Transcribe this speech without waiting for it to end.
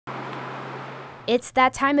It's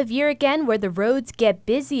that time of year again where the roads get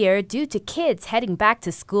busier due to kids heading back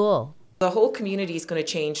to school. The whole community is going to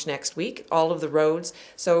change next week, all of the roads,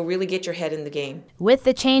 so really get your head in the game. With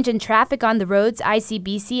the change in traffic on the roads,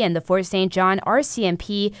 ICBC and the Fort St. John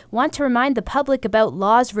RCMP want to remind the public about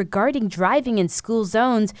laws regarding driving in school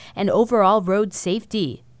zones and overall road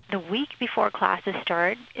safety. The week before classes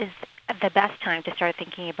start is the best time to start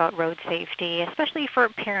thinking about road safety, especially for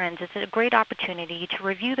parents. It's a great opportunity to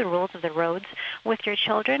review the rules of the roads with your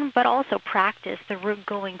children, but also practice the route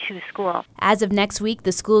going to school. As of next week,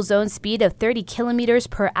 the school zone speed of 30 kilometers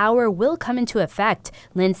per hour will come into effect.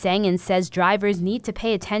 Lynn Sangen says drivers need to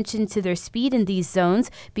pay attention to their speed in these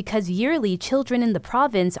zones because yearly children in the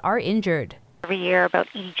province are injured. Every year, about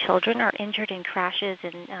 80 children are injured in crashes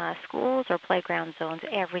in schools or playground zones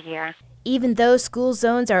every year. Even though school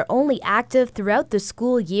zones are only active throughout the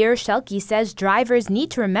school year, Shelke says drivers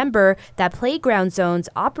need to remember that playground zones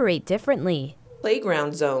operate differently.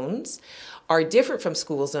 Playground zones are different from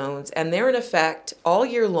school zones, and they're in effect all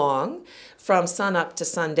year long from sun up to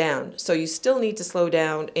sundown. So you still need to slow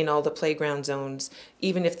down in all the playground zones,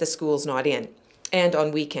 even if the school's not in, and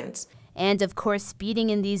on weekends. And of course,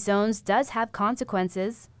 speeding in these zones does have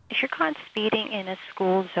consequences. If you're caught speeding in a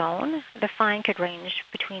school zone, the fine could range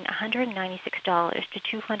between $196 to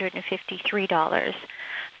 $253.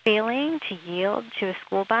 Failing to yield to a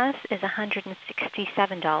school bus is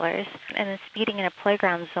 $167, and then speeding in a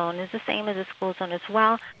playground zone is the same as a school zone as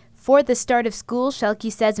well. For the start of school,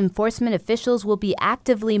 Shelke says enforcement officials will be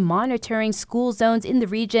actively monitoring school zones in the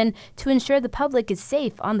region to ensure the public is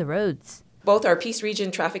safe on the roads. Both our Peace Region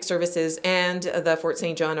Traffic Services and the Fort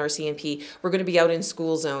St. John RCMP, we're going to be out in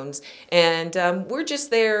school zones. And we're just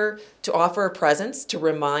there to offer a presence, to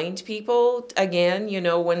remind people, again, you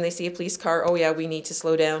know, when they see a police car, oh yeah, we need to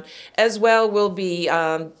slow down. As well, we'll be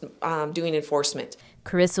doing enforcement.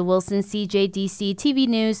 Kerrisa Wilson, CJDC-TV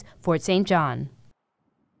News, Fort St. John.